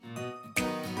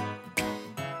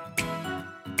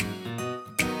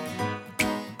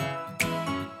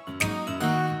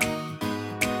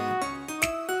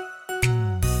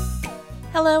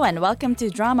Hello and welcome to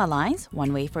Drama Lines,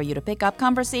 one way for you to pick up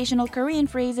conversational Korean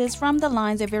phrases from the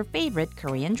lines of your favorite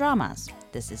Korean dramas.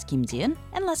 This is Kim Ji-eun,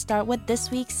 and let's start with this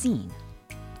week's scene.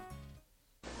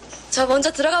 저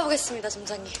먼저 들어가 보겠습니다,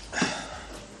 점장님.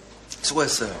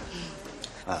 수고했어요.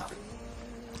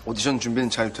 오디션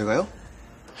준비는 잘 돼가요?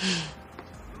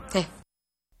 네.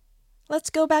 Let's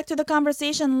go back to the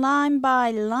conversation line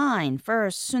by line.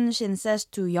 First, Sun-shin says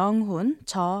to Young-hoon,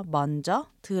 저 먼저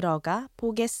들어가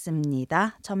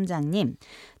보겠습니다, 점장님.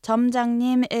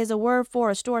 점장님 is a word for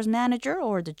a store's manager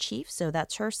or the chief, so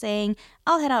that's her saying,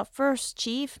 I'll head out first,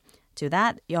 chief. To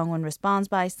that, Young-hoon responds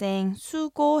by saying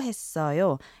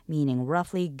수고했어요, meaning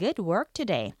roughly good work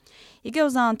today. He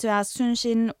goes on to ask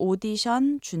Sun-shin,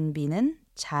 오디션 준비는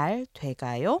잘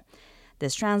돼가요?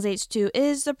 This translates to,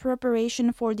 is the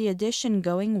preparation for the audition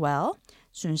going well?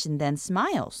 Sun-shin then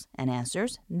smiles and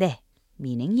answers 네,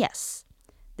 meaning yes.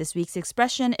 This week's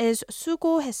expression is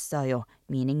수고했어요,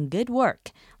 meaning good work.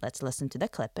 Let's listen to the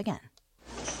clip again.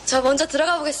 저 먼저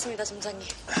들어가 보겠습니다, 점장님.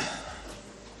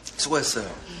 수고했어요.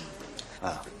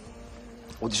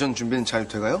 오디션 준비는 잘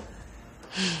돼가요?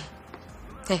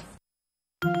 네.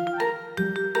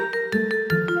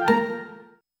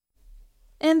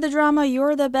 In the drama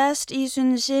You're the Best, Lee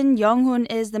Sun-shin, Young-hoon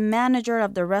is the manager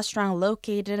of the restaurant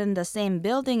located in the same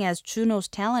building as Juno's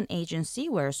talent agency,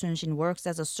 where Sun-shin works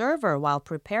as a server while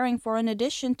preparing for an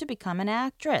audition to become an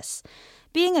actress.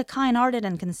 Being a kind-hearted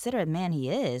and considerate man he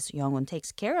is, Young-hoon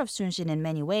takes care of Sun-shin in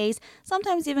many ways,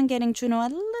 sometimes even getting Juno a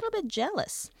little bit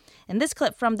jealous. In this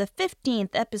clip from the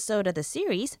 15th episode of the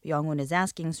series, Young-hoon is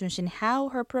asking Sun-shin how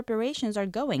her preparations are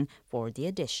going for the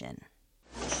audition.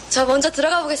 저 먼저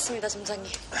들어가 보겠습니다,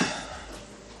 점장님.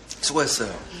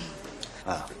 수고했어요.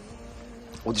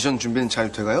 오디션 준비는 잘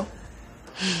돼가요?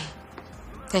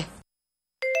 네.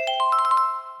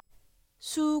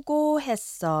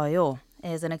 수고했어요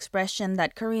is an expression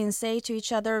that Koreans say to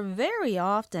each other very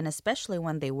often, especially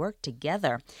when they work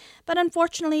together. But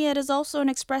unfortunately, it is also an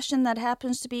expression that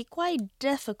happens to be quite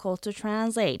difficult to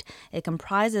translate. It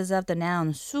comprises of the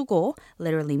noun 수고,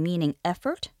 literally meaning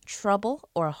effort, trouble,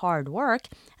 or hard work,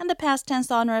 and the past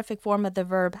tense honorific form of the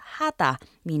verb 하다,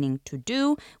 meaning to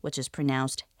do, which is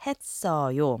pronounced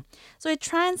했어요. So it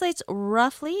translates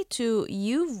roughly to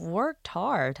you've worked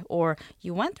hard or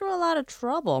you went through a lot of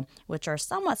trouble, which are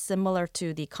somewhat similar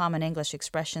to the common English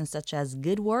expressions such as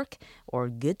good work or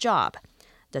good job.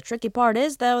 The tricky part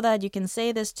is, though, that you can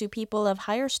say this to people of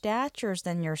higher statures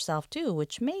than yourself, too,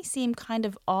 which may seem kind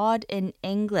of odd in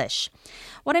English.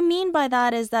 What I mean by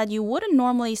that is that you wouldn't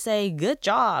normally say good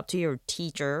job to your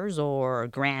teachers or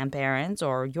grandparents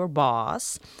or your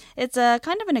boss. It's a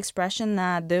kind of an expression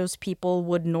that those people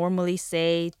would normally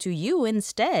say to you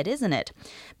instead, isn't it?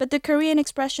 But the Korean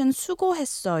expression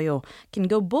수고했어요 can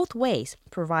go both ways,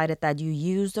 provided that you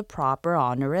use the proper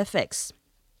honorifics.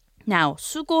 Now,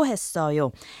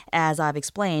 수고했어요, as I've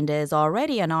explained, is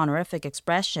already an honorific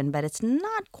expression, but it's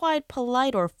not quite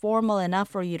polite or formal enough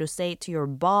for you to say it to your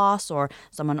boss or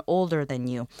someone older than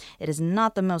you. It is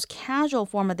not the most casual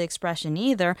form of the expression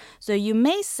either, so you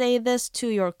may say this to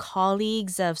your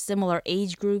colleagues of similar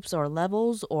age groups or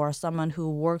levels or someone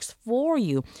who works for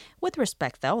you, with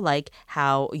respect though, like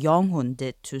how Young-hoon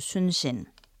did to Sun-shin.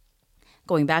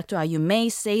 Going back to how you may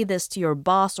say this to your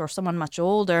boss or someone much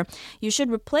older, you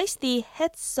should replace the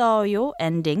했어요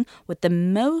ending with the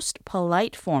most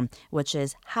polite form, which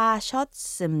is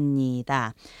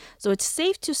하셨습니다. So it's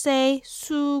safe to say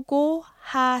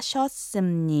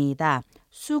수고하셨습니다.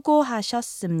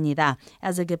 수고하셨습니다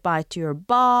as a goodbye to your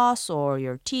boss or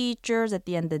your teachers at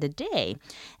the end of the day.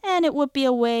 And it would be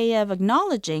a way of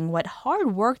acknowledging what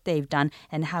hard work they've done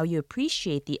and how you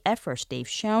appreciate the efforts they've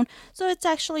shown. So it's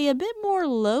actually a bit more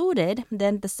loaded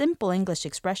than the simple English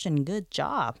expression good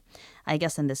job. I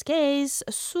guess in this case,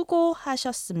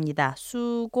 수고하셨습니다,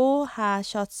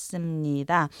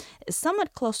 수고하셨습니다 is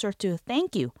somewhat closer to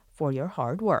thank you for your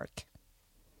hard work.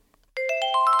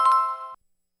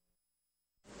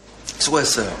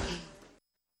 수고했어요.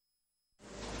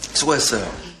 수고했어요.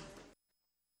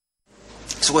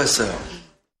 수고했어요.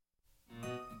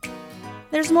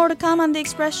 There's more to come on the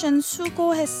expression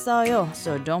수고했어요,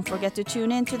 so don't forget to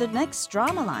tune in to the next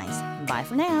Drama Lines. Bye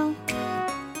for now.